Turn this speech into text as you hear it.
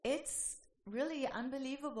really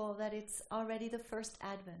unbelievable that it's already the first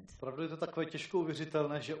Advent. Opravdu je to takové těžko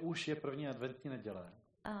uvěřitelné, že už je první adventní neděle.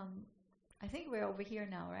 I think we're over here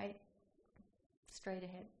now, right? Straight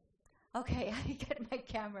ahead. Okay, I get my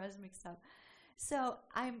cameras mixed up. So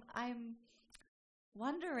I'm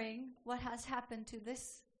wondering what has happened to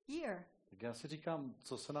this year. Tak já si říkám,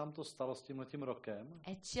 co se nám to stalo s tímhletím rokem.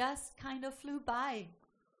 It just kind of flew by.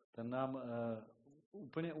 Ten nám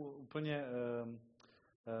úplně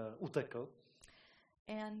utekl.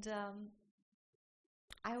 And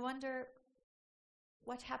I wonder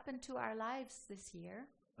what happened to our lives this year.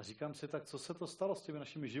 A říkám si tak, co se to stalo s těmi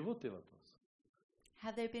našimi životy letos?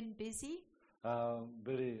 Have they been busy?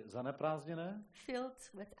 Byly zaneprázdněné?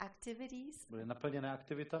 Filled with activities? Byly naplněné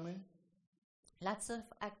aktivitami? Lots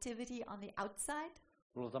of activity on the outside?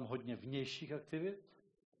 Bylo tam hodně vnějších aktivit?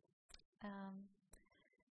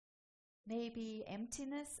 Maybe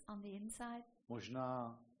emptiness on the inside?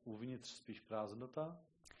 Možná uvnitř spíš prázdnota?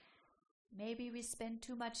 Maybe we spend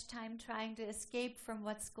too much time trying to escape from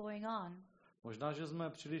what's going on. Možná, že jsme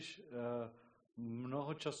příliš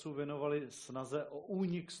mnoho času věnovali snaze o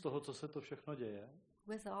únik z toho, co se to všechno děje.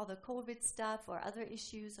 With all the COVID stuff or other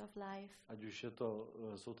issues of life. Ať už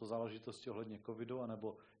jsou to záležitosti ohledně covidu,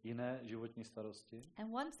 anebo jiné životní starosti.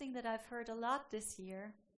 And one thing that I've heard a lot this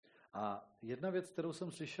year. A jedna věc, kterou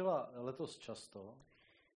jsem slyšela letos často,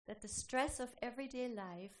 that the stress of everyday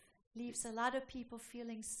life leaves a lot of people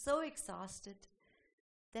feeling so exhausted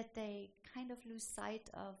that they kind of lose sight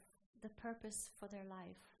of the purpose for their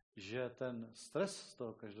life. Že ten stres z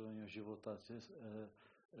toho každodenního života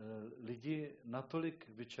lidi natolik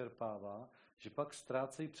vyčerpává, že pak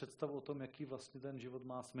ztrácejí představu o tom, jaký vlastně ten život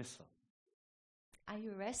má smysl. Are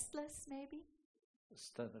you restless maybe?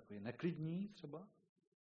 Jste takový neklidní třeba?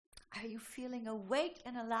 Are you feeling awake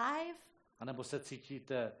and alive? A nebo se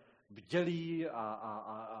cítíte bdělí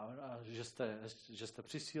a že jste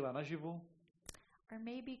při síle naživu? Or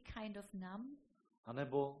maybe kind of numb? A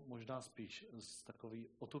nebo možná spíš takový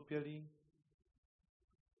otupělý?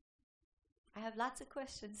 I have lots of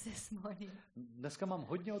questions this morning. Dneska mám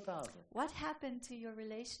hodně otázek. What happened to your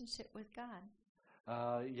relationship with God?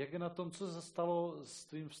 Jak je na tom, co se stalo s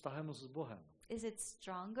tvým vztahem s Bohem? Is it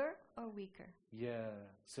stronger or weaker? Je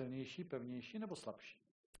silnější, pevnější nebo slabší?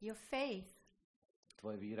 Your faith.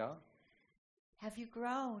 Tvoje víra? Have you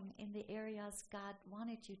grown in the areas God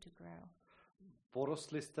wanted you to grow?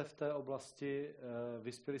 Porostli jste v té oblasti,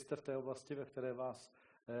 vyspěli jste v té oblasti, ve které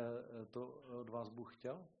to od vás Bůh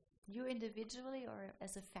chtěl? You individually or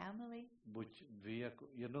as a family? Buď vy jako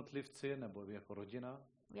jednotlivci, nebo vy jako rodina.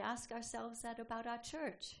 We ask ourselves that about our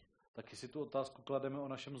church. Taky si tu otázku klademe o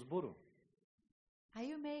našem sboru. Are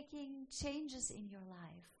you making changes in your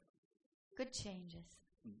life? Good changes.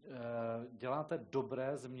 Děláte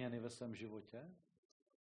dobré změny ve svém životě?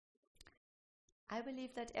 I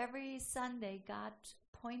believe that every Sunday God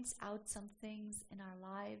points out some things in our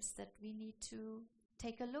lives that we need to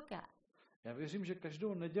take a look at. Já věřím, že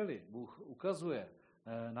každou neděli Bůh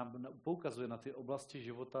poukazuje na ty oblasti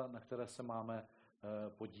života, na které se máme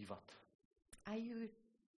podívat. Are you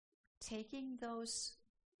taking those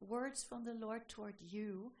words from the Lord toward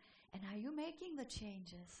you and are you making the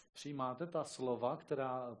changes? Přijímáte ta slova,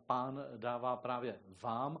 která Pán dává právě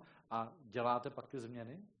vám a děláte pak ty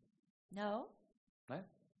změny? No. Ne?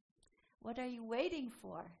 What are you waiting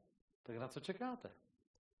for? Tak na co čekáte?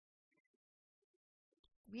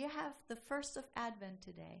 We have the first of Advent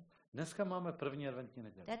today. Dneska máme první adventní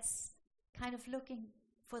neděli. That's kind of looking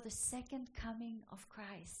for the second coming of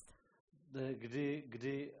Christ.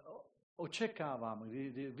 Kdy očekáváme,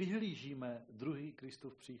 kdy vyhlížíme druhý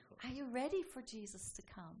Kristův příchod. Are you ready for Jesus to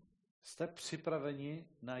come? Jste připraveni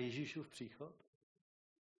na Ježíšův příchod?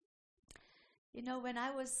 You know, when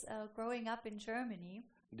I was growing up in Germany,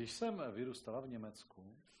 když jsem vyrůstala v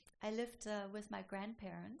Německu, I lived with my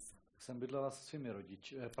grandparents. Jsem bydlela se svými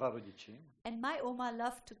prarodiči. And my oma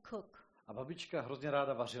loved to cook. A babička hrozně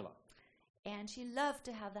ráda vařila. And she loved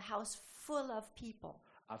to have the house full of people.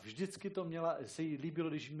 A vždycky se jí líbilo,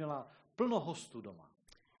 když měla plno hostů doma.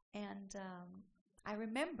 And I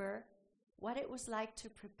remember what it was like to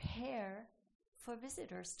prepare for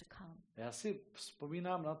visitors to come. Já si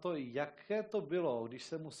vzpomínám na to, jaké to bylo, když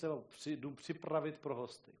se musel dům připravit pro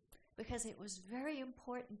hosty. Because it was very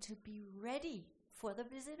important to be ready for the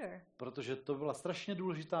visitor. Protože to byla strašně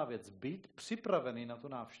důležitá věc, být připravený na tu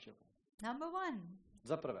návštěvu. Number one.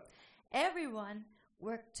 Za prvé. Everyone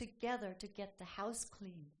worked together to get the house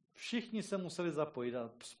clean. Všichni se museli zapojit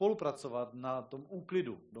a spolupracovat na tom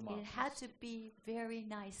úklidu domácnosti. It had to be very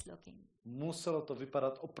nice looking. Muselo to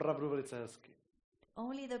vypadat opravdu velice hezky.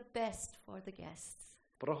 Only the best for the guests.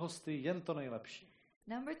 Pro hosty jen to nejlepší.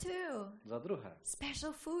 Number 2. Za druhé,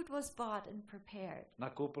 Special food was bought and prepared.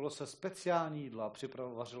 nakoupilo se speciální jídlo a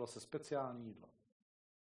vařilo se speciální jídlo.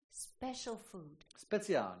 Special food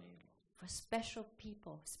Speciální jídlo for special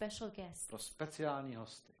people, special guests. pro speciální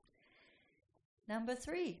hosty. Number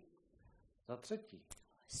 3. Za třetí,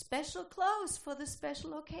 Special clothes for the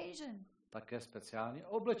special occasion. také speciální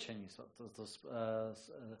oblečení,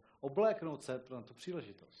 obléknout se na tu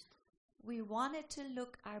příležitost. We wanted to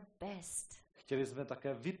look our best. Chtěli jsme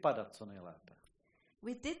také vypadat co nejlépe.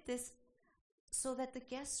 We did this so that the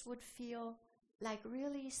guests would feel like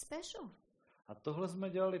really special. A tohle jsme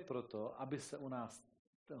dělali proto, aby se u nás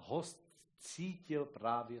ten host cítil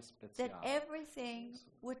právě That speciálně. everything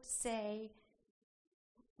would say,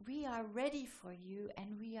 we are ready for you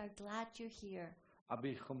and we are glad you're here.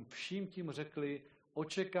 Abychom vším tím řekli,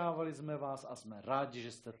 očekávali jsme vás a jsme rádi,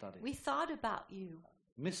 že jste tady. We thought about you.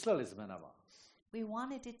 Mysleli jsme na vás. We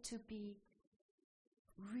wanted it to be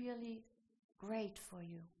really great for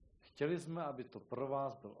you. Chtěli jsme, aby to pro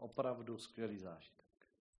vás byl opravdu skvělý zážitek.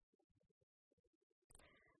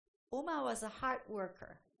 Uma was a hard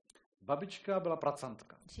worker. Babička byla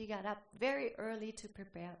pracantka. She got up very early to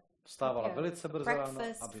Vstávala prepare velice brzo ráno,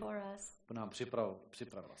 breakfast aby for us. nám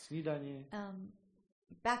připravila snídani.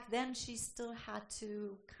 Back then she still had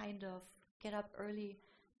to kind of get up early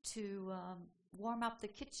to warm up the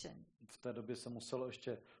kitchen. V té době se muselo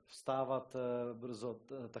ještě vstávat brzo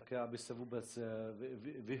také, aby se vůbec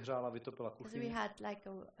vyhřála, vytopila Because we kuchyně. had like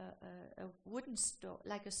a wooden stove,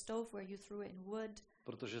 like a stove where you threw in wood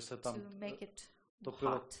Protože se to tam make it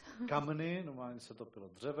topilo hot. kameny, normálně se topilo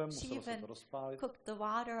dřevem, She muselo se even to rozpálit. Cooked the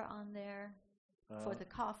water on there for the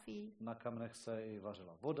coffee. Na kamenech se i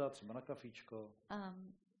vařila voda, třeba na kafíčko.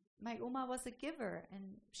 My Uma was a giver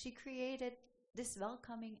and she created this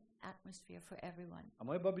welcoming atmosphere for everyone. A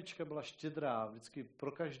moje babička byla štědrá, vždycky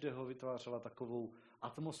pro každého vytvářela takovou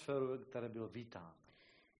atmosféru, které byl vítán.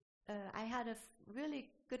 I had a really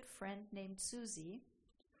good friend named Susie.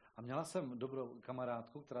 A měla jsem dobrou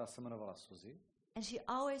kamarádku, která se jmenovala Suzy. And she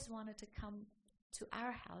always wanted to come to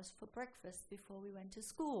our house for breakfast before we went to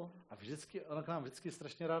school. A ona k nám vždycky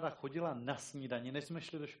strašně ráda chodila na snídani, než jsme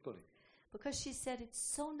šli do školy. Because she said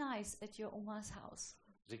it's so nice at your Uma's house.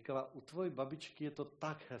 Říkala, u tvojí babičky je to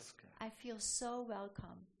tak hezké. I feel so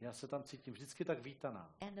welcome. Já se tam cítím vždycky tak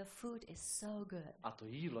vítaná. And the food is so good. A to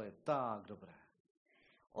jídlo je tak dobré.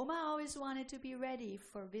 Uma always wanted to be ready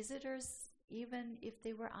for visitors, even if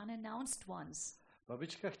they were unannounced ones.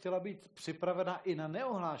 Babička chtěla být připravena i na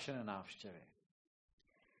neohlášené návštěvy.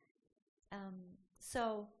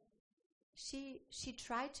 So she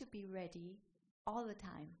tried to be ready all the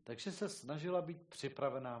time. Takže se snažila být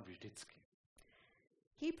připravená vždycky.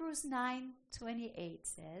 Hebrews 9:28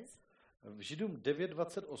 says, V Židům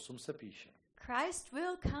 9:28 se píše: Christ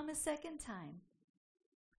will come a second time.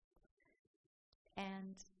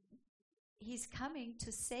 And he's coming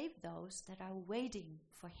to save those that are waiting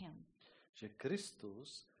for him. Že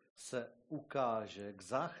Kristus se ukáže k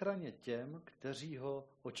záchraně těm, kteří ho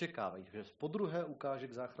očekávají. Že podruhé ukáže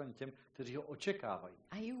k záchraně těm, kteří ho očekávají.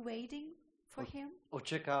 Are you waiting for him?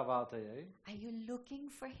 Očekáváte jej? Are you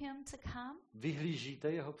looking for him to come?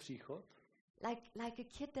 Vyhlížíte jeho příchod? Like a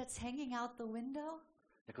kid that's hanging out the window?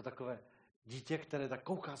 Jako takové dítě, které tak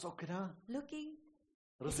kouká z okna? Looking?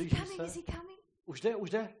 Rozhlíží Is se? he coming? Už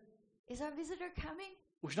jde? Is our visitor coming?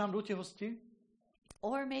 Už nám jdou ti hosti?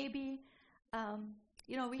 Or maybe,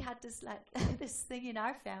 we had this this thing in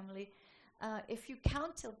our family. If you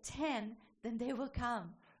count till 10, then they will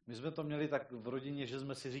come. My jsme to měli tak v rodině, že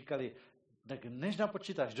jsme si říkali, tak než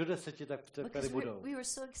napočítáš do 10, tak tady budou. We were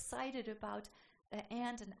so excited about an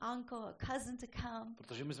aunt, an uncle, a cousin to come.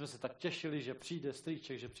 Protože my jsme se tak těšili, že přijde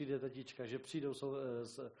strýček, že přijde tetička, že přijdou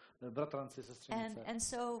bratranci, sestřenice. And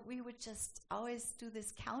so we would just always do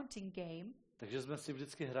this counting game. Takže jsme si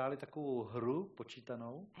vždycky hráli takovou hru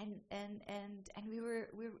počítanou. And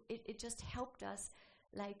it just helped us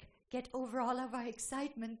like get over all of our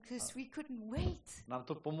excitement because we couldn't wait. Nám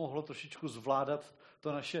to pomohlo trošičku zvládat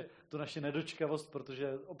to naše nedočkavost,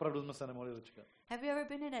 protože opravdu jsme se nemohli dočkat. Have you ever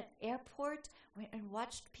been in an airport and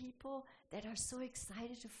watched people that are so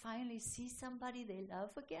excited to finally see somebody they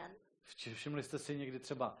love again? Všimli jste si někdy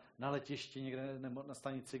třeba na letišti, někde nebo na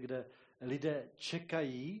stanici, kde lidé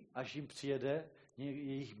čekají, až jim přijede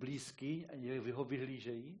jejich blízký a ho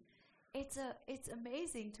vyhlížejí? It's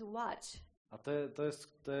amazing to watch. A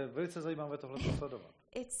to je velice zajímavé tohle sledovat.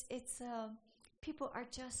 People are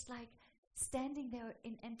just like standing there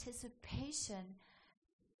in anticipation.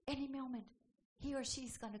 Any moment, he or she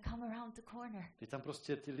is going to come around the corner. Teď tam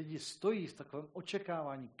prostě ty lidi stojí v takovém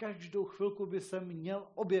očekávání. Každou chvilku by se měl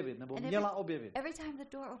objevit, nebo měla objevit. Every time the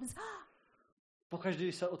door opens, Pokaždé,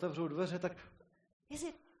 když se otevřou dveře, tak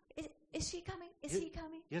is she coming? Is he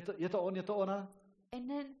coming? je to on, je to ona. And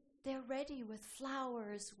then they're ready with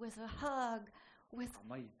flowers, with a hug, with A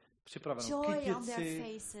mají připravenou joy on their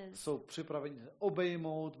kytici, faces. jsou připraveni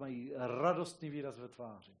obejmout, mají radostný výraz ve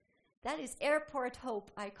tváři. That is airport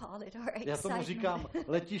hope, I call it, or Já tomu excitement. říkám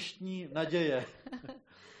letištní naděje.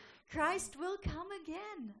 Christ will come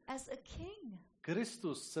again as a king.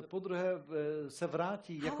 Kristus se podruhé se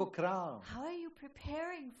vrátí jako král. How are you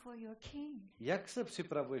preparing for your king? Jak se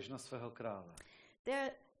připravuješ na svého krále?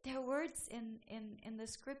 There are words in the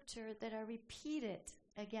scripture that are repeated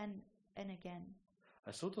again and again.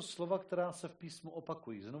 A jsou to slova, která se v písmu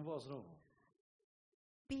opakují znovu a znovu.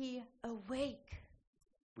 Be awake,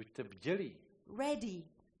 Buďte bdělí, ready,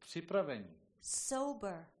 připravení,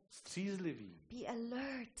 sober, střízliví. be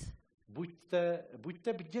alert.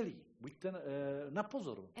 Buďte bdělí, buďte na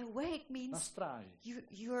pozoru, Awake na means stráži.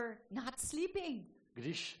 you're not sleeping.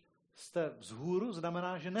 Když jste vzhůru,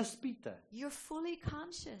 znamená, že nespíte. You're fully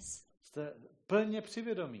conscious. Jste plně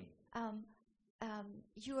přivědomí.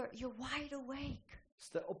 You're wide awake.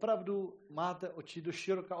 Jste opravdu, máte oči do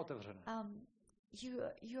široka otevřené.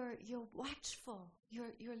 You're watchful.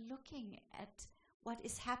 You're looking at what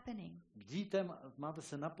is happening. Bdíte, máte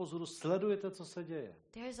se na pozoru, sledujete, co se děje.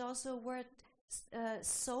 There's also word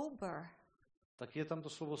sober. Tak je tam to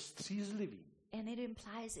slovo střízlivý. And it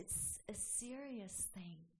implies it's a serious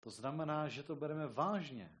thing. To znamená, že to bereme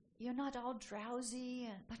vážně. You're not all drowsy,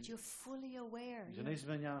 but you're fully aware. Že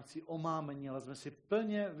nejsme nějací omámení, ale jsme si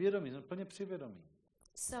plně vědomí, jsme plně přivědomí.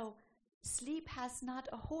 So sleep has not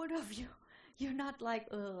a hold of you. You're not like,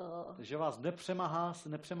 Takže vás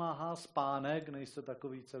nepřemáhá spánek, nejste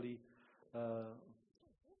takový celý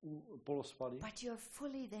polospalý, but you're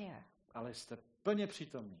fully there. ale jste plně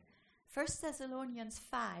přítomní. 1 Thessalonians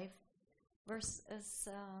 5, verses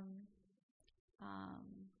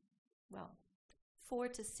 4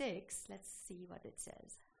 to 6, let's see what it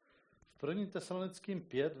says. V 1. Tesalonickým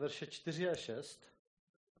 5, verše 4 a 6.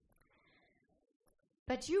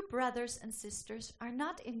 But you, brothers and sisters, are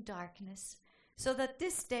not in darkness, so that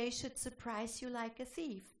this day should surprise you like a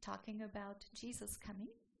thief. Talking about Jesus coming.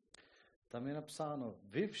 Tam je napsáno,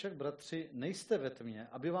 vy však, bratři, nejste ve tmě,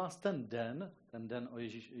 aby vás ten den o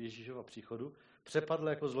Ježíšova příchodu, přepadl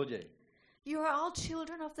jako zloděj. You are all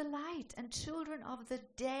children of the light and children of the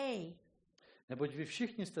day. Neboť vy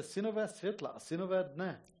všichni jste synové světla a synové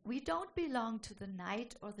dne. We don't belong to the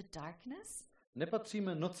night or the darkness.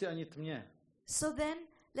 Nepatříme noci ani tmě. So then,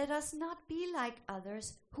 let us not be like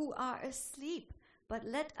others who are asleep, but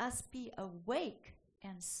let us be awake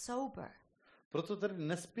and sober. Proto tedy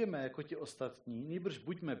nespěme jako ti ostatní, nýbrž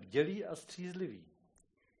buďme bdělí a střízliví.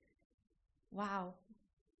 Wow.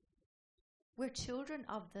 We're children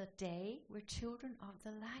of the day, we're children of the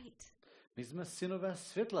light. My jsme synové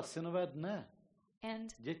světla, synové dne,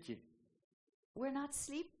 And děti. we're not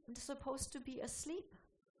supposed to be asleep.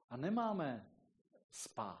 A nemáme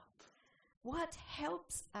spát. What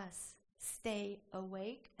helps us stay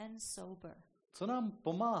awake and sober? Co nám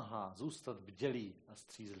pomáhá zůstat bdělí a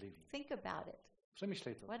střízliví? Think about it.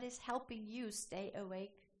 Přemýšlejte. What is helping you stay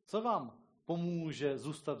awake? Co vám pomůže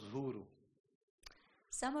zůstat vzhůru?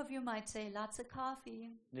 Some of you might say lots of coffee,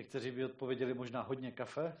 Někteří by odpověděli možná hodně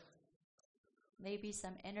kafe, maybe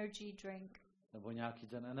some energy drink. nebo nějaký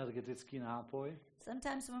ten energetický nápoj.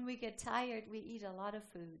 Sometimes when we get tired, we eat a lot of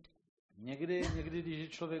food. Někdy, když je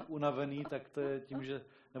člověk unavený, tak to je tím, že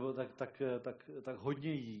nebo tak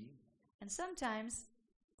hodně jí. And sometimes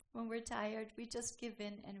when we're tired, we just give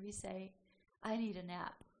in and we say, I need a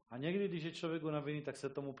nap. A někdy, když je člověk unavený, tak se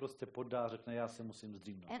tomu prostě poddá a řekne, já si musím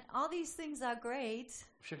zdřímnout. And all these things are great,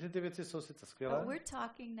 Všechny ty věci jsou sice but skvělé, we're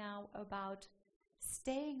talking now about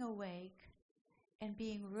staying awake and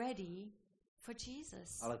being ready for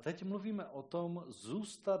Jesus. ale teď mluvíme o tom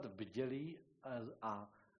zůstat bdělí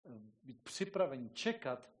a být připraveni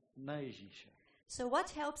čekat na Ježíše. So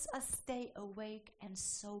what helps us stay awake and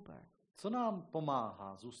sober? Co nám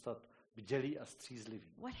pomáhá zůstat bdělí a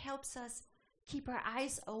střízliví? What helps us keep our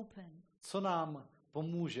eyes open? Co nám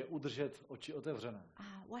pomůže udržet oči otevřené?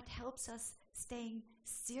 What helps us staying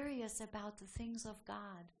serious about the things of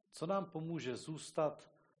God? Co nám pomůže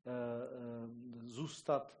zůstat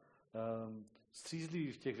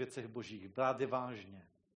střízlivý v těch věcech božích, brát je vážně?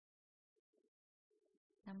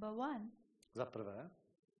 Number one, Za prvé,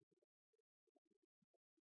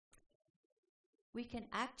 we can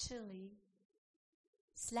actually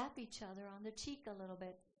slap each other on the cheek a little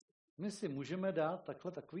bit. my si můžeme dát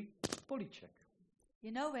takový políček.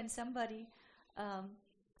 You know, when somebody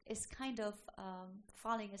is kind of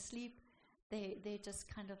falling asleep, they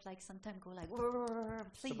just kind of like sometimes go like,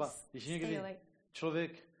 Třeba, please když stay někdy awake.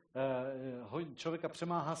 člověka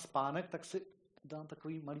přemáhá spánek, tak si dám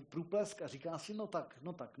takový malý průplesk a říká si, no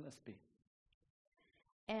tak, nespí.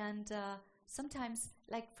 And sometimes,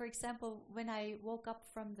 like for example, when I woke up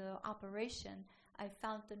from the operation, I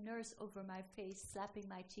found the nurse over my face slapping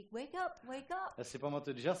my cheek. Wake up, wake up. Já si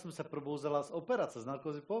pamatuju, když já jsem se probouzela z operace, z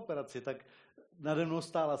narkózy po operaci, tak nade mnou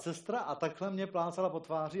stála sestra a takhle mě plácala po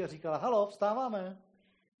tváři a říkala, halo, vstáváme.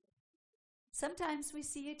 Sometimes we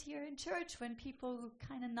see it here in church when people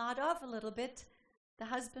kind of nod off a little bit. The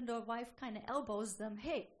husband or wife kind of elbows them.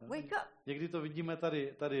 Hey, wake up. Někdy to vidíme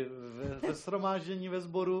tady ve shromáždění ve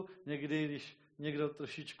sboru, někdy, když někdo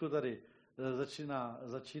trošičku tady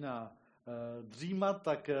začíná dřímat,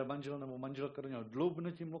 tak manžel nebo manželka do něho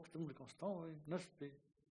dloubne tím loktem, říká, stoj, nespí.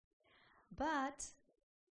 But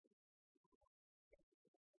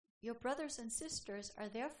your brothers and sisters are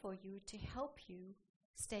there for you to help you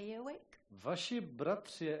stay awake. Vaši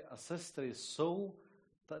bratři a sestry jsou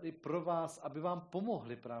tady pro vás, aby vám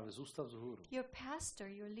pomohli právě zůstat vzhůru. Your pastor,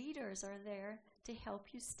 your leaders are there to help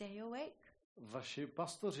you stay awake. Vaši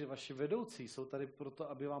pastoři, vaši vedoucí jsou tady proto,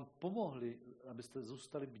 aby vám pomohli, abyste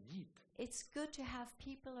zůstali bdít. It's good to have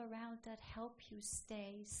people around that help you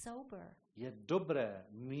stay sober. Je dobré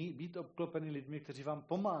být obklopený lidmi, kteří vám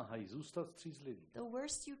pomáhají zůstat střízliví. The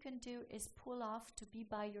worst you can do is pull off to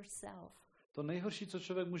be by yourself. To nejhorší, co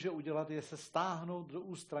člověk může udělat, je se stáhnout do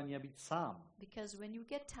ústraní a být sám. Because when you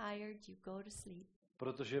get tired, you go to sleep.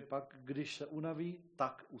 Protože pak, když se unaví,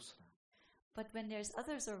 tak usne. But when there's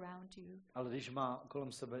others around you, ale když má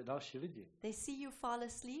kolem sebe další lidi, they see you fall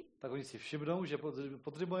asleep. Tak oni si všimnou, že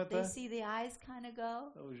podřibujete. They see the eyes kind of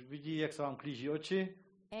go. Už vidí, jak se vám klíží oči.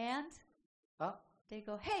 And they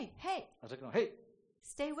go, hey. A řeknou, hej.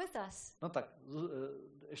 Stay with us. No tak,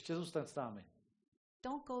 ještě zůstaň s námi.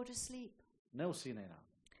 Don't go to sleep. Neusínej nám.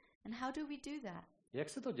 And how do we do that? Jak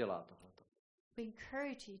se to dělá tohleto? We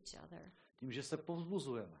encourage each other. Tím, že se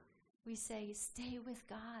povzbuzujeme. We say, stay with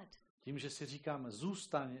God. Tím, že si říkáme,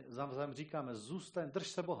 zůstaň, drž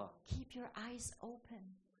se Boha. Keep your eyes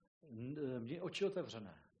open. Měj oči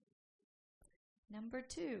otevřené. Number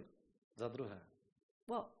 2. Za druhé.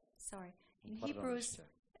 In Hebrews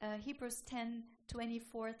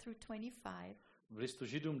 10:24 through 25. V listu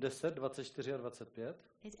Židům 10, 24 a 25.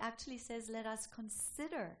 It actually says, let us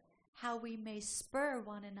consider how we may spur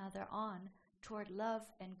one another on toward love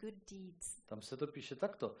and good deeds. Tam se to píše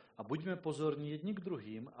takto. A buďme pozorní jedni k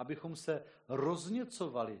druhým, abychom se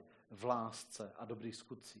rozněcovali v lásce a dobrých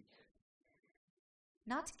skutcích.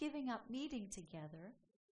 Not giving up meeting together,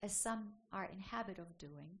 as some are in habit of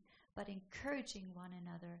doing, but encouraging one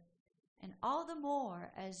another, and all the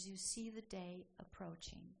more as you see the day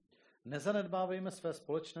approaching. Nezanedbávejme své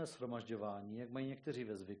společné shromažďování, jak mají někteří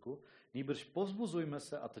ve zvyku, nýbrž povzbuzujme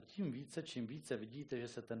se, a to tím více, čím více vidíte, že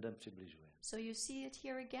se ten den přibližuje. So you see it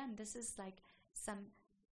here again. This is like some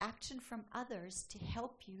action from others to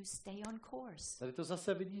help you stay on course. Tady to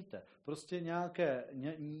zase vidíte. Prostě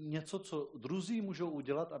něco, co druzí můžou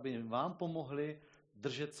udělat, aby vám pomohli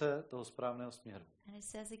držet se toho správného směru. And it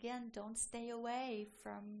says again, don't stay away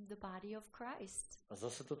from the body of Christ. A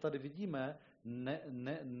zase to tady vidíme,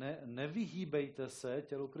 nevyhýbejte se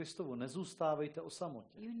tělu Kristovu, nezůstávejte o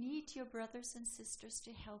samotě. You need your brothers and sisters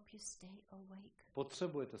to help you stay awake.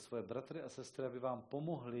 Potřebujete svoje bratry a sestry, aby vám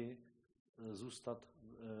pomohli zůstat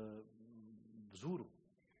vzhůru.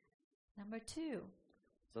 Number 2.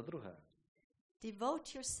 Za druhé.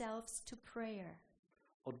 Devote yourselves to prayer.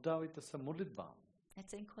 Oddávejte se modlitbám.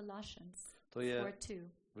 It's in Colossians. To je 4:2.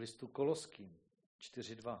 v listu Koloským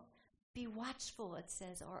 4:2. Be watchful, it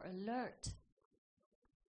says, or alert.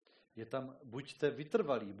 Je tam, buďte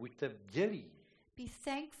vytrvalí, buďte bdělí. Be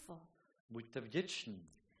thankful. Buďte vděční.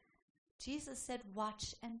 Jesus said,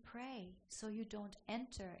 watch and pray, so you don't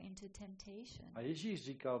enter into temptation. A Ježíš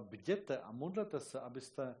říkal, bděte a modlete se,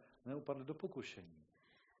 abyste neupadli do pokušení.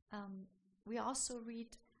 We also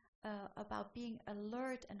read about being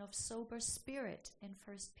alert and of sober spirit in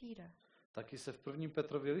 1 Peter. Taky se v 1.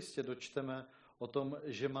 Petrově listě dočteme o tom,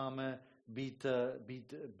 že máme být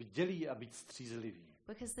bdělí a být střízliví.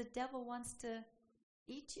 Because the devil wants to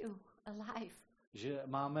eat you alive. Že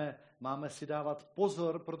máme si dávat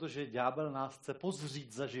pozor, protože ďábel nás chce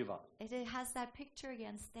pozřít zaživa. It has that picture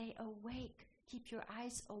again, stay awake, keep your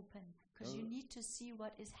eyes open, because you need to see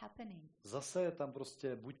what is happening. Zase je tam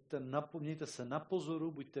prostě, mějte se na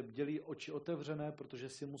pozoru, buďte bdělí, oči otevřené, protože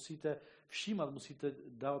si musíte všímat, musíte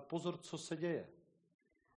dávat pozor, co se děje.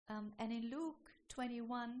 And in Luke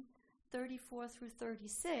 21:34 through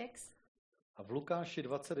 36, a v Lukáši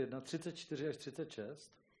 21, 34 až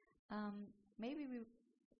 36, maybe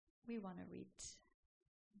we want to read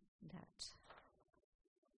that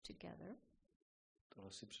together.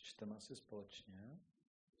 Tohle si přečteme asi společně.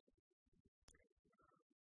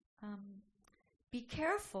 Be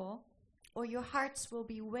careful, or your hearts will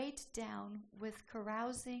be weighed down with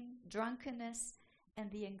carousing, drunkenness,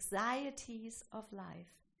 and the anxieties of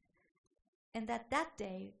life, and that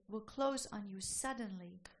day will close on you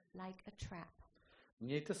suddenly like a trap.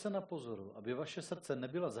 Mějte se na pozoru, aby vaše srdce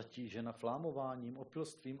nebyla zatížena flámováním,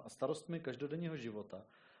 opilstvím a starostmi každodenního života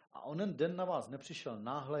a onen den na vás nepřišel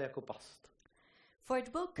náhle jako past. For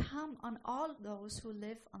it will come on all those who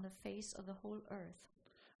live on the face of the whole earth.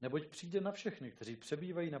 Neboť přijde na všechny, kteří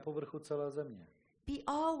přebývají na povrchu celé země. Be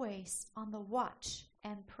always on the watch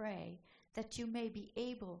and pray that you may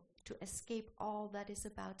be able to escape all that is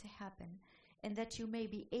about to happen and that you may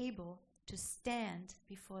be able to stand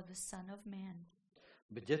before the Son of Man.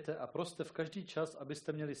 Bděte a proste v každý čas,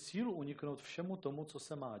 abyste měli sílu uniknout všemu tomu, co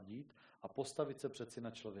se má dít a postavit se před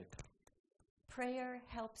Syna člověka. Prayer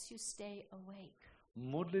helps you stay awake.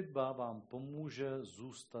 Modlitba vám pomůže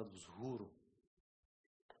zůstat vzhůru.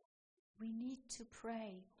 We need to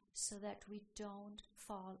pray so that we don't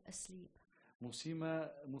fall asleep.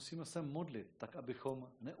 Musíme se modlit, tak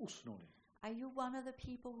abychom neusnuli. Are you one of the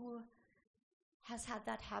people who has had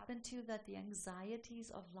that happen to you, that the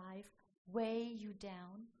anxieties of life weigh you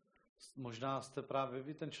down? Možná jste právě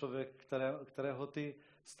vy ten člověk, kterého ty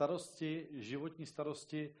starosti, životní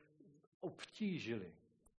starosti obtížily.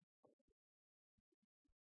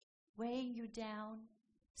 Weighing you down,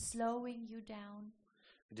 slowing you down,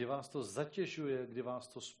 Kdy vás to zatěžuje, kdy vás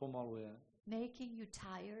to zpomaluje, making you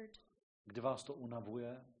tired, kdy vás to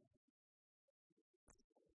unavuje,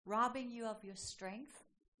 robbing you of your strength.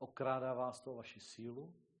 okrádá vás to o vaši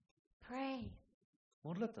sílu. Pray.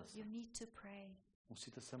 Modlete se. You need to pray.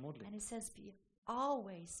 Musíte se modlit. And it says be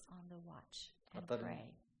always on the watch and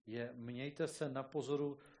pray. Mějte se na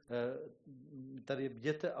pozoru, tady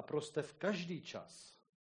bděte a proste v každý čas.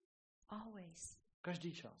 Always.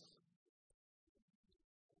 Každý čas.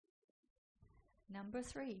 Number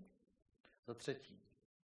 3. Za třetí.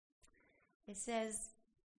 It says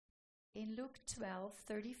in Luke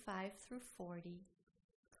 12:35 through 40.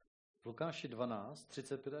 V Lukáši 12,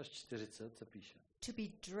 35 až 40 se píše. To be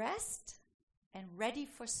dressed and ready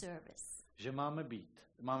for service. Že máme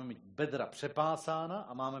mít bedra přepásána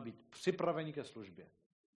a máme být připraveni ke službě.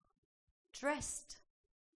 Dressed.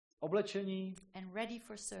 Oblečení and ready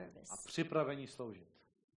for service. A připraveni sloužit.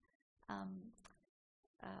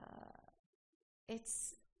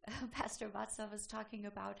 It's Pastor Václav was talking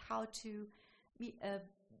about how to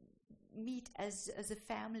meet as a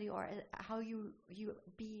family, or how you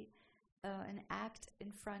be an act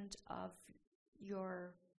in front of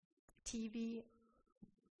your TV,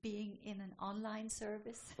 being in an online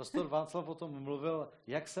service. Pastor Václav o tom mluvil,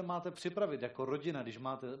 jak se máte připravit jako rodina, když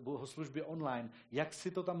máte bohoslužby online, jak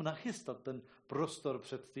si to tam nachystat, ten prostor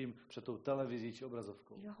před tou televizí či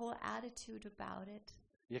obrazovkou. Your whole attitude about it.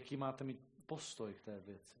 Jaký máte mít postoj k té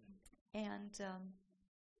věci. And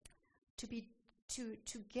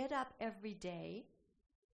to get up every day,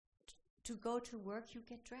 to go to work, you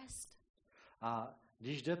get dressed. A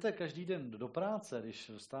když jdete každý den do práce, když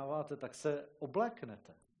vstáváte, tak se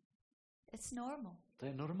obléknete. It's normal. To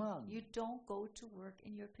je normální. You don't go to work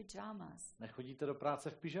in your pajamas. Nechodíte do práce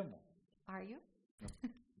v pyžamu. Are you?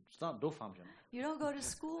 No, doufám, že ne. You don't go to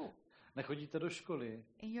school. Nechodíte do školy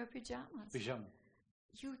in your pajamas. v pyžamu.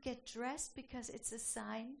 You get dressed because it's a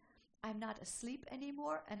sign I'm not asleep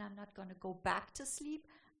anymore and I'm not going to go back to sleep.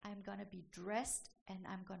 I'm going to be dressed and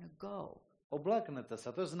I'm going to go. Obléknete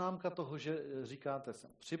se. To je známka toho, že říkáte,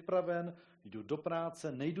 jsem připraven, jdu do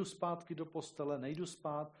práce, nejdu zpátky do postele, nejdu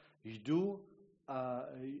spát, jdu a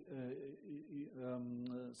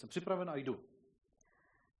jsem připraven a jdu.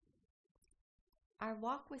 Our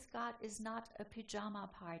walk with God is not a pajama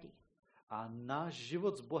party. A náš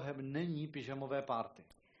život s Bohem není pyžamové party.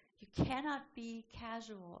 You cannot be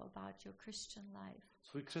casual about your Christian life.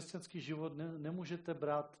 Svůj křesťanský život nemůžete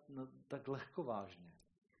brát tak lehkovážně.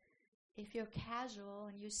 If you're casual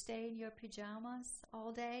and you stay in your pajamas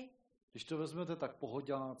all day, když to vezmete tak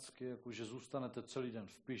pohoďácky, jako že zůstanete celý den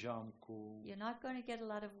v pyžámku, you're not going to get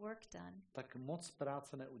a lot of work done. Tak moc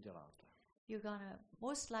práce neuděláte. You're going to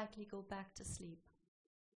most likely go back to sleep.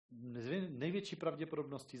 Největší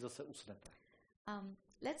pravděpodobností zase usnete.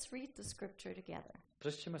 Let's read the scripture together.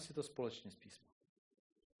 Přečtěme si to společně z písma.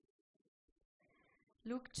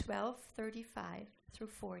 Luke 12:35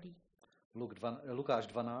 through 40. Lukáš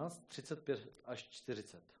 12, 35 až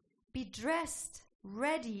 40. Be dressed,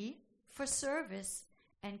 ready for service,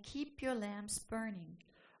 and keep your lamps burning.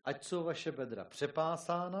 Ať jsou vaše bedra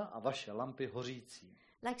přepásána a vaše lampy hořící.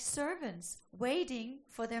 Like servants waiting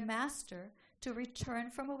for their master to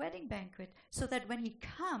return from a wedding banquet, so that when he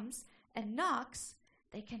comes and knocks,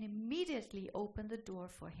 they can immediately open the door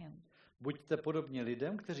for him. Buďte podobně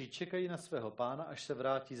lidem, kteří čekají na svého pána, až se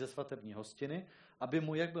vrátí ze svatební hostiny, aby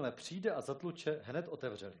mu, jakmile přijde a zatluče, hned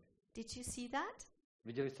otevřeli. Did you see that?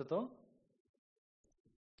 Viděli jste to?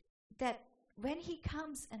 That when he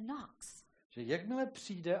comes and knocks, Že jakmile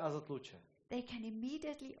přijde a zatluče, they can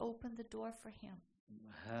immediately open the door for him.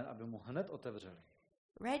 aby mu hned otevřeli.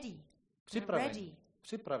 Ready. Připravení.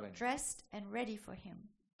 Připravení. Dressed and ready for him.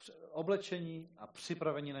 Oblečení a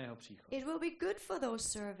připravení na jeho příchod. It will be good for those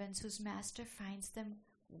servants whose master finds them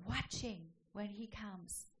watching when he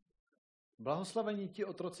comes. Blahoslavení ti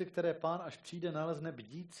otroci, které pán, až přijde, nalezne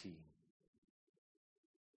bdící.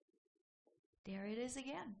 There it is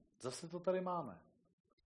again. Zase to tady máme.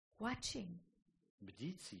 Watching.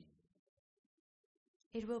 Bdící.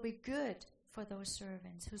 It will be good for those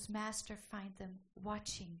servants whose master find them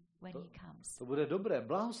watching when he comes. To bude dobré.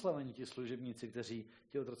 Blahoslavení ti služebníci,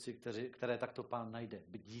 ti otroci, které takto pán najde.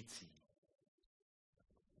 Bdící.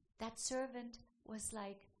 That servant was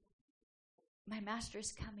like, my master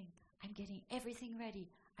is coming. I'm getting everything ready.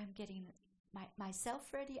 I'm getting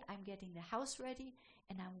myself ready. I'm getting the house ready.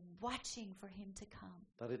 And I'm watching for him to come.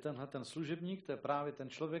 Tady ten služebník, to je právě ten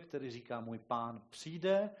člověk, který říká, můj pán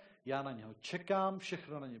přijde, já na něho čekám,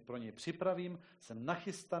 všechno pro něj připravím, jsem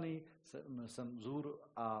nachystaný, jsem vzhůru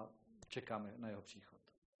a čekám na jeho příchod.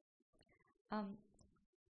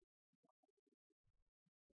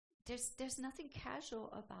 There's nothing casual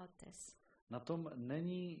about this. Na tom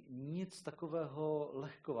není nic takového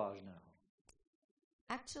lehkovážného.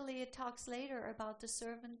 Actually, it talks later about the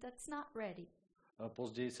servant that's not ready.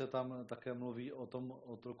 Později se tam také mluví o tom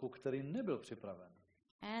otroku, který nebyl připraven.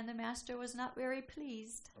 And the master was not very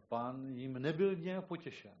pleased. A pán jim nebyl nějak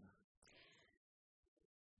potěšen.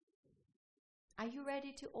 Are you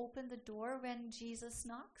ready to open the door when Jesus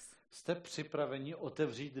knocks? Jste připraveni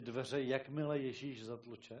otevřít dveře, jakmile Ježíš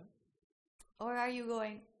zatluče? Or are you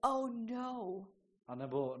going, oh no? A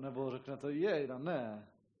nebo řeknete, ne.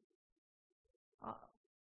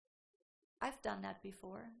 I've done that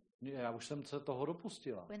before. Já už jsem se toho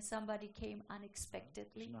dopustila. When somebody came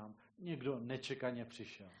unexpectedly. Nám někdo nečekaně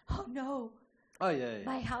přišel. Oh no.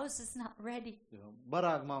 My house is not ready. Jo,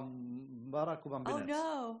 baráku mám binec. Oh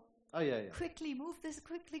no. Quickly move this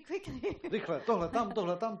quickly. Rychle,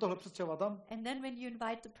 tohle přestěhovat tam. And then when you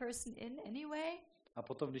invite the person in anyway. A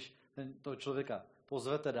potom, když toho člověka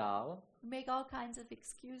pozvete dál, make all kinds of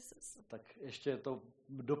excuses. Tak ještě to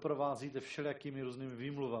doprovázíte všelijakými různými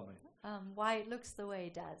výmluvami. Why it looks the way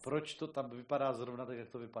it does. Proč to tam vypadá zrovna tak, jak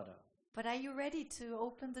to vypadá? But are you ready to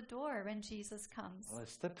open the door when Jesus comes? Ale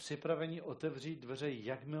jste připraveni otevřít dveře,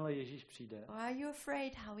 jakmile Ježíš přijde? Or are you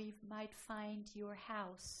afraid how he might find your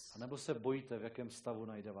house? A nebo se bojíte, v jakém stavu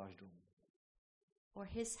najde váš dům? Or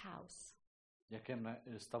his house? V jakém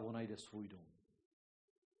stavu najde svůj dům?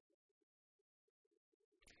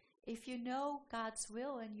 If you know God's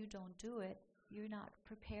will and you don't do it, you're not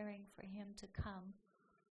preparing for him to come.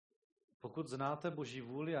 Pokud znáte Boží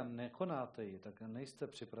vůli a nekonáte ji, tak nejste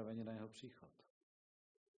připraveni na jeho příchod.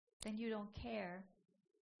 Then you don't care.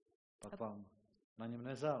 Pak vám na něm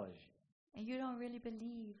nezáleží. And you don't really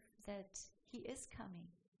believe that he is coming.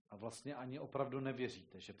 A vlastně ani opravdu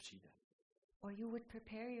nevěříte, že přijde. Or you would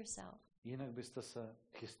prepare yourself. Jinak byste se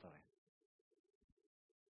chystali.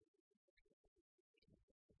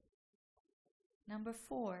 Number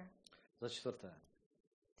 4. Za čtvrté.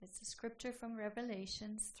 That's a scripture from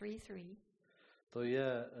Revelations 3:3.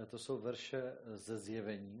 To jsou verše ze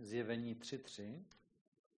Zjevení 3:3.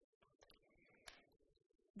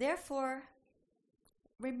 Therefore,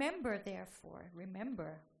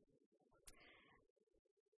 remember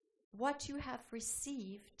what you have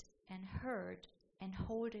received and heard and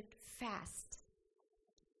hold it fast.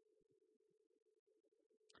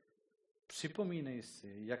 Připomínej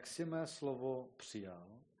si, jak jsi mé slovo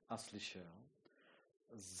přijal a slyšel,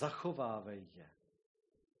 zachovávej je.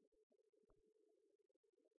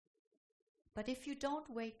 But if you don't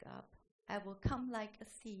wake up, I will come like a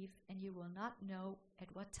thief and you will not know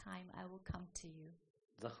at what time I will come to you.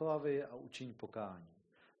 Zachovávej je a učiň pokání.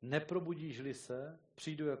 Neprobudíš-li se,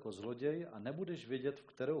 přijdu jako zloděj a nebudeš vědět, v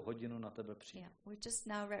kterou hodinu na tebe přijdu. Yeah, we're just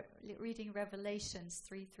now reading Revelations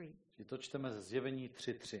 3:3. To čteme ze Zjevení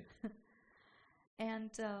 3:3.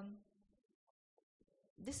 And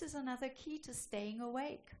this is another key to staying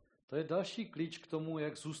awake. To je další klíč k tomu,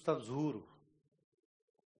 jak zůstat vzhůru.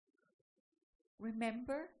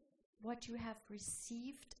 Remember what you have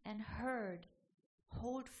received and heard.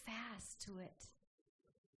 Hold fast to it.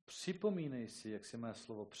 Připomínej si, jak jsi mé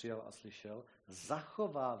slovo přijal a slyšel,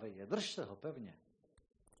 zachovávej je, drž se ho pevně.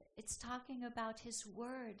 it's talking about his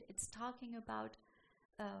word. It's talking about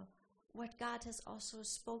what God has also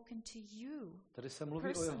spoken to you. Tady se mluví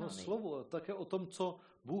o jeho personally. slovu, také o tom, co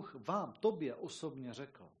Bůh vám, tobě osobně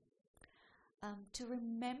řekl. To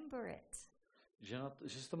remember it. Že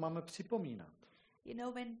si to máme připomínat. You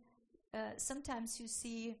know, when sometimes you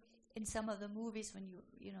see in some of the movies when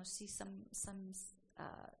you know see some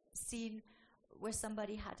scene where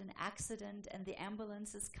somebody had an accident and the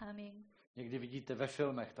ambulance is coming. Někdy vidíte ve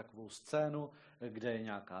filmech takovou scénu, kde je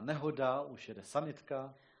nějaká nehoda, už jede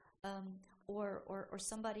sanitka. Or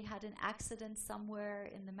somebody had an accident somewhere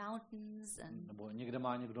in the mountains and Nebo někde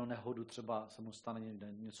má někdo nehodu, třeba se mu stane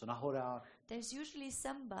někde něco na horách. there's usually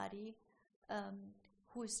somebody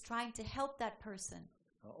who is trying to help that person.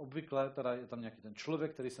 Obvykle teda je tam nějaký ten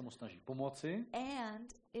člověk, který se mu snaží pomoci.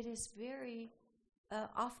 And it is very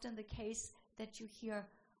often the case that you hear,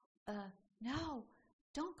 no,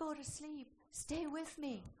 don't go to sleep, stay with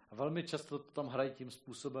me. A velmi často to tam hrají tím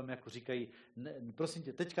způsobem, jako říkají, prosím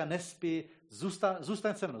tě, teďka nespí,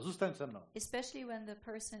 zůstaň se mnou. Especially when the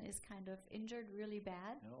person is kind of injured really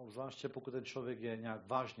bad. Jo, obzvláště pokud ten člověk je nějak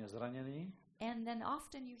vážně zraněný. And then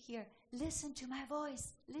often you hear, listen to my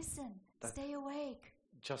voice, listen, stay awake.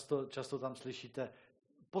 Často tam slyšíte,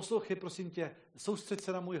 poslouchej, prosím tě, soustřeď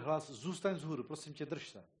se na můj hlas, zůstaň vzhůru, prosím tě, drž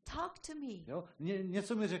se. Talk to me. Jo?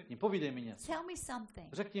 Něco mi řekni, povídej mi něco. Tell me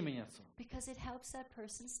something. Řekni mi něco. Because it helps that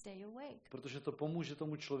person stay awake. Protože to pomůže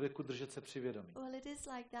tomu člověku držet se při vědomí. Well, it is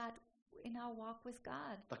like that in our walk with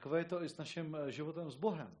God. Takové je to i s naším životem s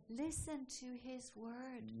Bohem. Listen to his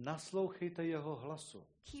word. Naslouchejte jeho hlasu.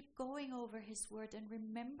 Keep going over his word and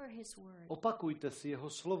remember his word. Opakujte si jeho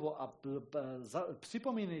slovo a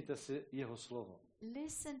připomínejte si jeho slovo.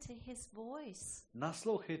 Listen to his voice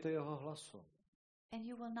Naslouchejte jeho hlasu and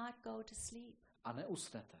you will not go to sleep. a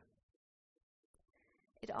neusnete.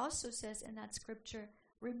 It also says in that scripture,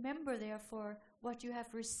 remember therefore what you have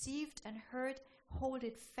received and heard, hold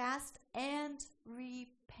it fast and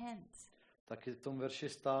repent. Taky v tom verši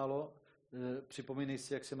stálo, připomínej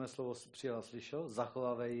si, jak jsi mé slovo přijal a slyšel,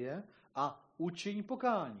 zachovávej je a učiň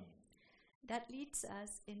pokání. That leads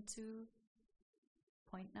us into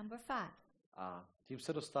point number 5. A tím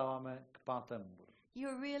se dostáváme k 5. bodu.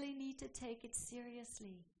 You really need to take it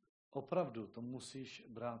seriously. Opravdu to musíš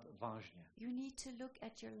brát vážně. You need to look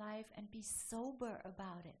at your life and be sober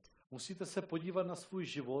about it. Musíte se podívat na svůj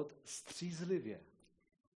život střízlivě.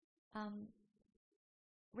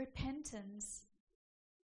 Repentance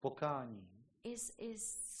Pokání is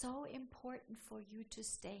so important for you to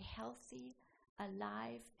stay healthy,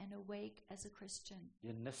 alive and awake as a Christian.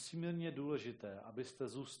 je nesmírně důležité, abyste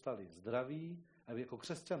zůstali zdraví, jako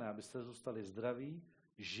křesťané, abyste zůstali zdraví,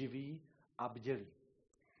 živí a bdělí.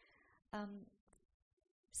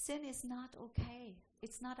 Sin is not okay.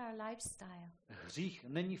 It's not our lifestyle. Hřích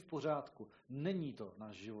není v pořádku, není to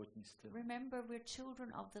náš životní styl. Remember, we're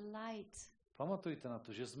children of the light. Pamatujte na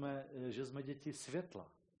to, že jsme děti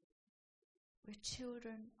světla. We're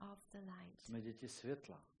children of the light. Jsme děti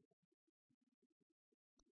světla.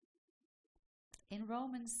 In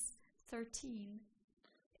Romans 13,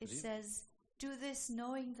 it says, do this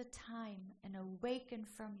knowing the time and awaken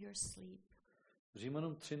from your sleep. V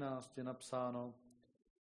Římanům 13 je napsáno,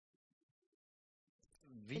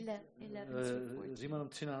 Římanům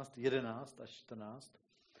 13, 11 až 14.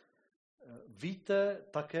 Víte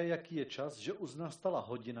také, jaký je čas, že už nastala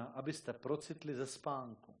hodina, abyste procitli ze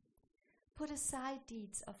spánku. Put aside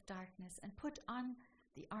deeds of darkness and put on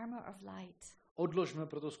the armor of light. Odložme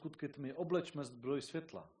proto skutky tmy, oblečme zbroj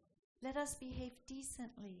světla. Let us behave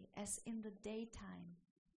decently as in the daytime,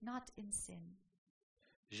 not in sin.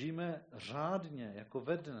 Žijme řádně jako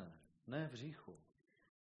ve dne, ne v hříchu.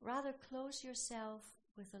 Rather clothe yourself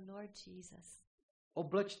with the Lord Jesus.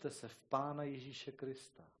 Oblečte se v Pána Ježíše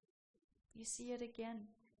Krista. You see it again.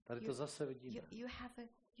 Tady to zase vidíme. You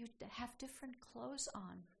have different clothes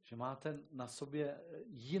on. Že máte na sobě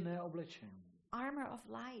jiné oblečení. Armor of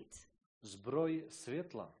light. Zbroj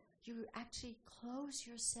světla. You actually clothe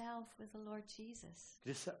yourself with the Lord Jesus.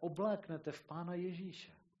 Kdy se obléknete v Pána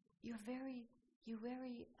Ježíše. You're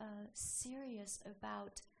very serious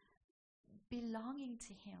about belonging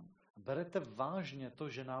to him. Berete vážně to,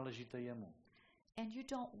 že náležíte jemu. And you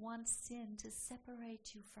don't want sin to separate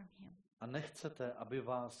you from him. A nechcete, aby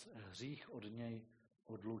vás hřích od něj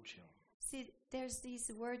odloučil. See, there's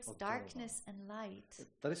these words darkness and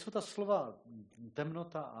light. Tady jsou ta slova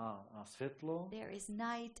temnota a světlo. There is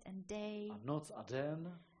night and day. A noc a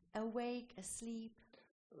den. Awake, asleep.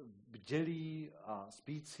 Bdělí a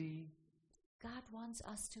spící. God wants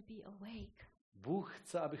us to be awake. Bůh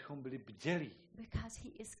chce, abychom byli bdělí. Because he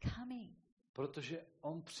is coming. Protože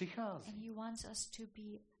on přichází. And he wants us to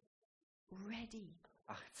be ready.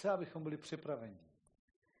 A chce, abychom byli připraveni.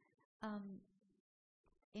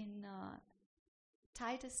 In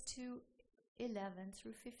Titus 2:11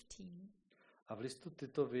 through 15, A v listu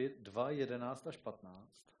Titovi 2:11 až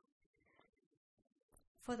 15.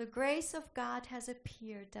 for the grace of God has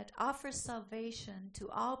appeared that offers salvation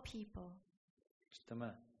to all people.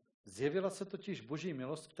 Čteme. Zjevila se totiž Boží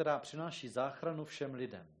milost, která přináší záchranu všem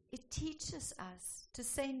lidem. It teaches us to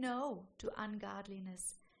say no to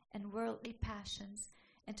ungodliness and worldly passions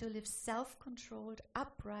and to live self-controlled,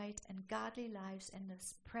 upright and godly lives in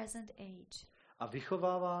this present age. A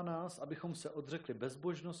vychovává nás, abychom se odřekli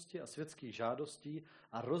bezbožnosti a světských žádostí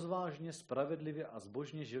a rozvážně, spravedlivě a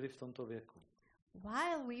zbožně žili v tomto věku.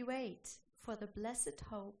 While we wait for the blessed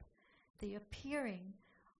hope, the appearing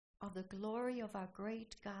of the glory of our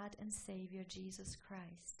great God and Savior Jesus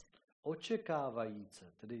Christ.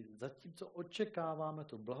 Očekávajíce, tedy zatímco očekáváme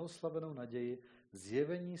tu blahoslavenou naději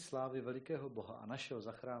zjevení slávy velikého Boha a našeho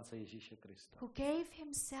zachránce Ježíše Krista, Who gave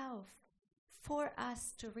himself for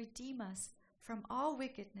us to redeem us from all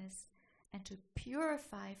wickedness and to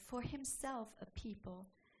purify for himself a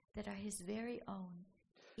people that are his very own,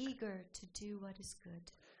 eager to do what is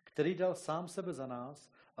good. který dal sám sebe za nás,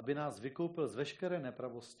 aby nás vykoupil z veškeré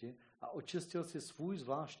nepravosti a očistil si svůj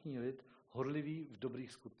zvláštní lid, horlivý v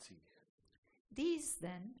dobrých skutcích. These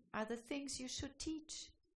then are the things you should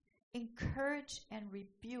teach. Encourage and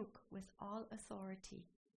rebuke with all authority.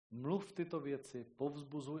 Mluv tyto věci,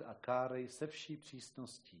 povzbuzuj a kárej se vší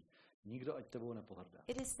přísností. Nikdo ať tebou nepohrdá.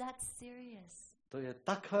 It is that serious. To je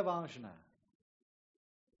takhle vážné.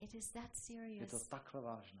 It is that Je to serious. takhle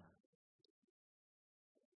vážné.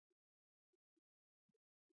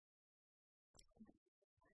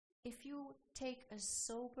 If you take a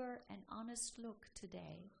sober and honest look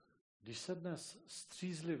today, Když se dnes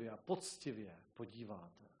střízlivě a poctivě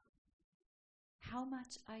podíváte, how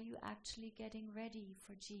much are you actually getting ready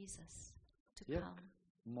for Jesus to Jak? come?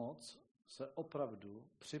 moc se opravdu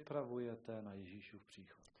připravujete na Ježíšův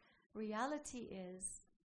příchod. Reality is,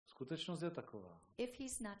 Skutečnost je taková, if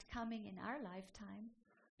he's not coming in our lifetime,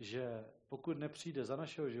 že pokud nepřijde za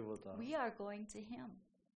našeho života, we are going to him.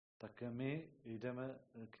 tak my jdeme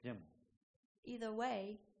k němu. Either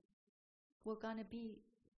way, we're going to be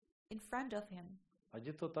in front of him. Ať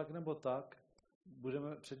je to tak nebo tak,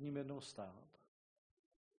 budeme před ním jednou stát.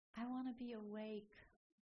 I want to be awake.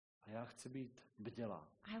 A já chci být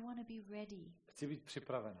bdělá. I want to be ready. Chci být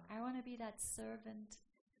připravená. I want to be that servant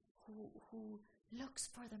who looks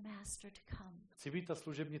for the master to come. Chci být ta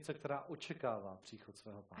služebnice, která očekává příchod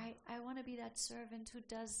svého pána. I want to be that servant who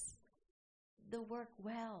does the work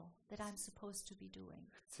well that I'm supposed to be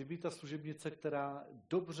doing. Chci být ta služebnice, která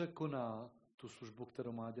dobře koná tu službu,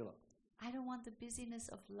 kterou má dělat. I don't want the busyness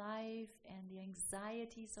of life and the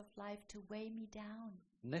anxieties of life to weigh me down.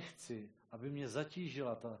 Nechci, aby mě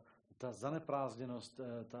zatížila ta zaneprázdněnost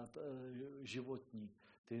ta životní,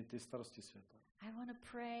 ty starosti světa. I want to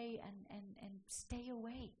pray and stay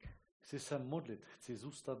awake. Chci se modlit, chci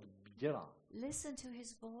zůstat bdělá. Listen to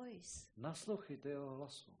his voice. Naslouchejte jeho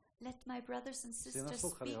hlasu. Let my brothers and sisters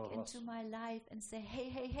naslouchat jeho speak hlasu. into my life and say,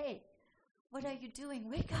 hey, what are you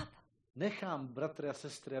doing? Wake up. Nechám bratry a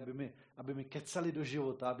sestry, aby mi kecali do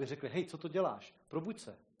života, aby řekli, hej, co to děláš? Probuď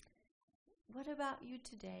se. What about you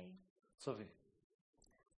today? Co vy?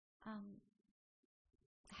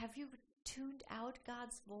 Have you tuned out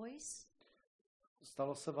God's voice?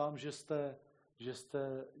 Stalo se vám, že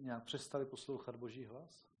jste nějak přestali poslouchat Boží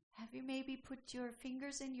hlas? Have you maybe put your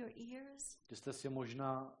fingers in your ears? Že jste si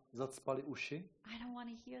možná zacpali uši? I don't want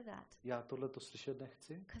to hear that. Já tohle to slyšet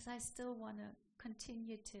nechci? Because I still want to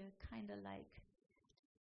continue to kind of like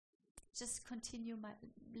just continue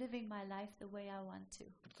living my life the way I want to.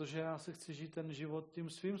 Protože já si chci žít ten život tím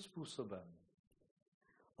svým způsobem.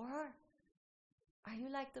 Or are you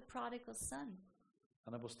like the prodigal son?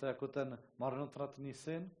 A nebo jste jako ten marnotratný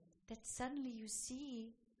syn, That suddenly you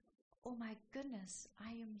see, oh my goodness,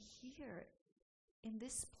 I am here in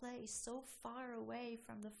this place so far away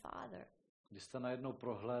from the Father. když jste najednou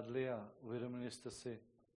prohlédli a uvědomili jste si,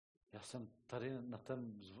 já jsem tady na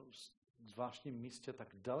tom zvláštním místě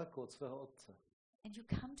tak daleko od svého otce. And you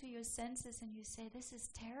come to your senses and you say, this is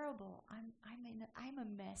terrible. I'm a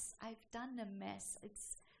mess. I've done a mess.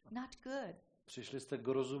 It's not good. Přišli jste k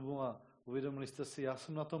rozumu a uvědomili jste si, já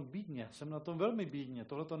jsem na tom bídně, jsem na tom velmi bídně,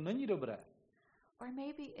 tohle to není dobré. Or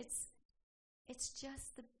maybe it's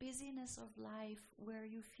just the busyness of life where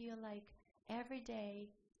you feel like every day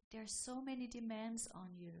there are so many demands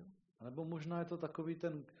on you. A nebo možná je to takový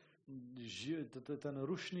ten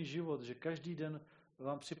rušný život, že každý den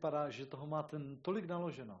vám připadá, že toho máte tolik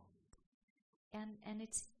naloženo. And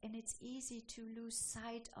it's easy to lose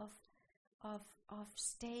sight of of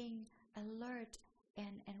staying alert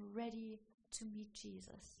and ready to meet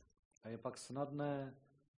Jesus. A je pak snadné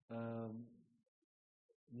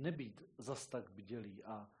nebýt zas tak bdělý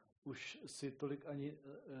a už si tolik ani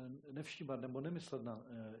nevšímat nebo nemyslet na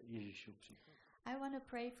Ježíšův příchod. I want to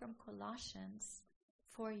pray from Colossians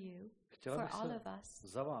for you, Chtěla for bych all se of us.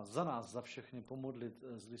 za vás, za nás, za všechny pomodlit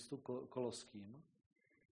z listu Koloským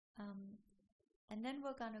And then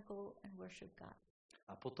we're going to go and worship God.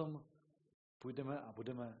 a potom půjdeme a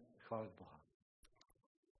budeme chválit Boha.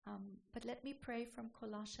 But let me pray from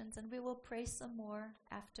Colossians, and we will pray some more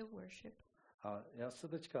after worship. A já se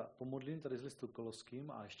teďka pomodlím tady z listu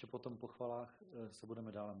Koloským a ještě potom po chvalách se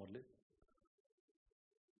budeme dále modlit.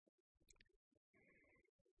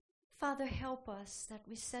 Father, help us that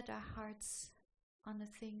we set our hearts on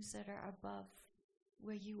the things that are above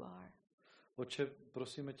where you are. Oče,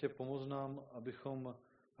 prosíme tě, pomoz nám,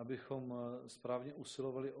 abychom správně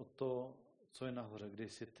usilovali o to, co je nahoře, kde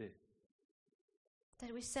jsi ty.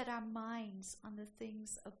 That we set our minds on the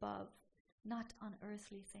things above, not on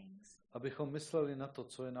earthly things. Abychom mysleli na to,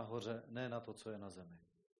 co je nahoře, ne na to, co je na zemi.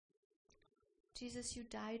 Jesus, you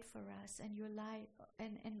died for us, and your life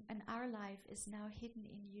and our life is now hidden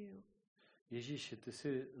in you. Ježíši, ty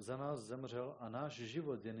jsi za nás zemřel a náš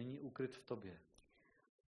život je nyní ukryt v tobě.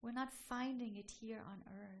 We're not finding it here on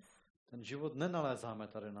earth. Ten život nenalézáme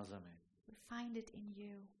tady na zemi. We find it in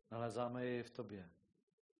you. Nalézáme jej v tobě.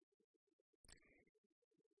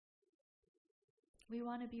 We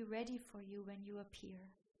want to be ready for you when you appear.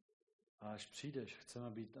 A až přijdeš,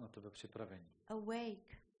 chceme být na tebe připraveni.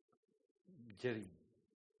 Awake Bdělí,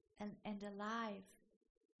 and alive.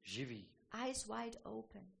 živí, Eyes wide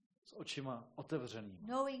open. s očima otevřenými.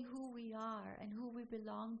 Knowing who we are and who we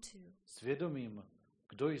belong to. Svědomím,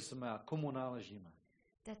 kdo jsme a komu náležíme.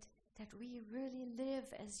 That we really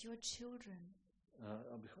live as your children.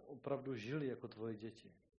 Abychom opravdu žili jako tvoje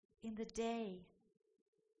děti. In the day.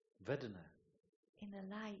 Ve dne. In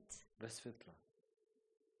the light. Ve světle.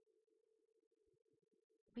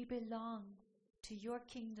 We belong to your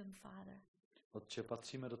kingdom, Father. Otče,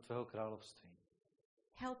 patříme do tvého království.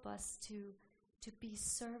 Help us to be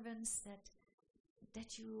servants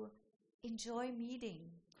that you enjoy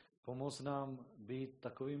meeting. Pomoz nám být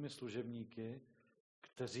takovými služebníky,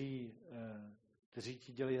 kteří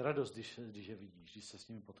ti dělají radost, když je vidíš, když se s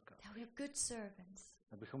nimi potkáš. That we are good servants.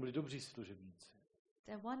 Abychom byli dobří služebníci.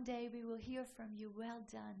 That one day we will hear from you, well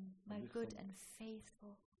done, my good and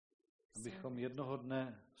faithful. Abychom jednoho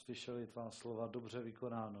dne slyšeli tvá slova, dobře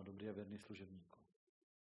vykonáno, dobrý a věrný služebníku.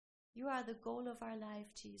 You are the goal of our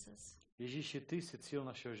life, Jesus. Ježíši, ty jsi cíl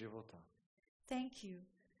našeho života. Thank you.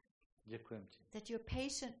 Děkujem ti. That you're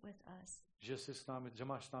patient with us. Že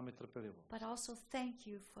máš s námi trpělivost. But also thank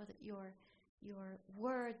you for your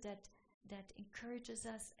word that encourages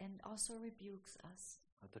us and also rebukes us.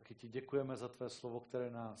 A taky ti děkujeme za tvé slovo, které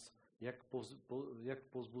nás jak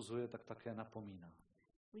povzbuzuje, tak také napomíná.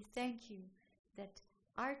 We thank you that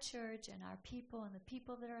our church and our people and the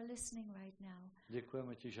people that are listening right now.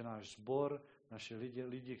 Děkujeme ti, že náš sbor, naše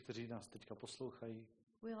lidi, kteří nás teďka poslouchají,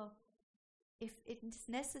 will, if it is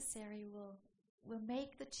necessary, will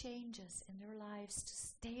make the changes in their lives to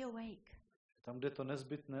stay awake. Tam, kde je to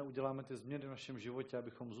nezbytné, uděláme ty změny v našem životě,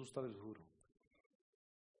 abychom zůstali vzhůru.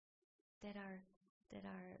 That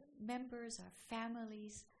our members, our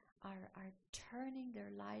families are turning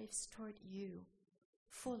their lives toward you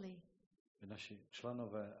fully. Naši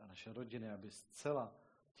členové a naše rodiny, aby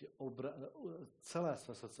celé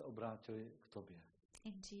své srdce obrátili k tobě.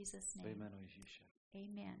 In Jesus' Ve name. jménu Ježíše.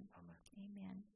 Amen. Amen. Amen.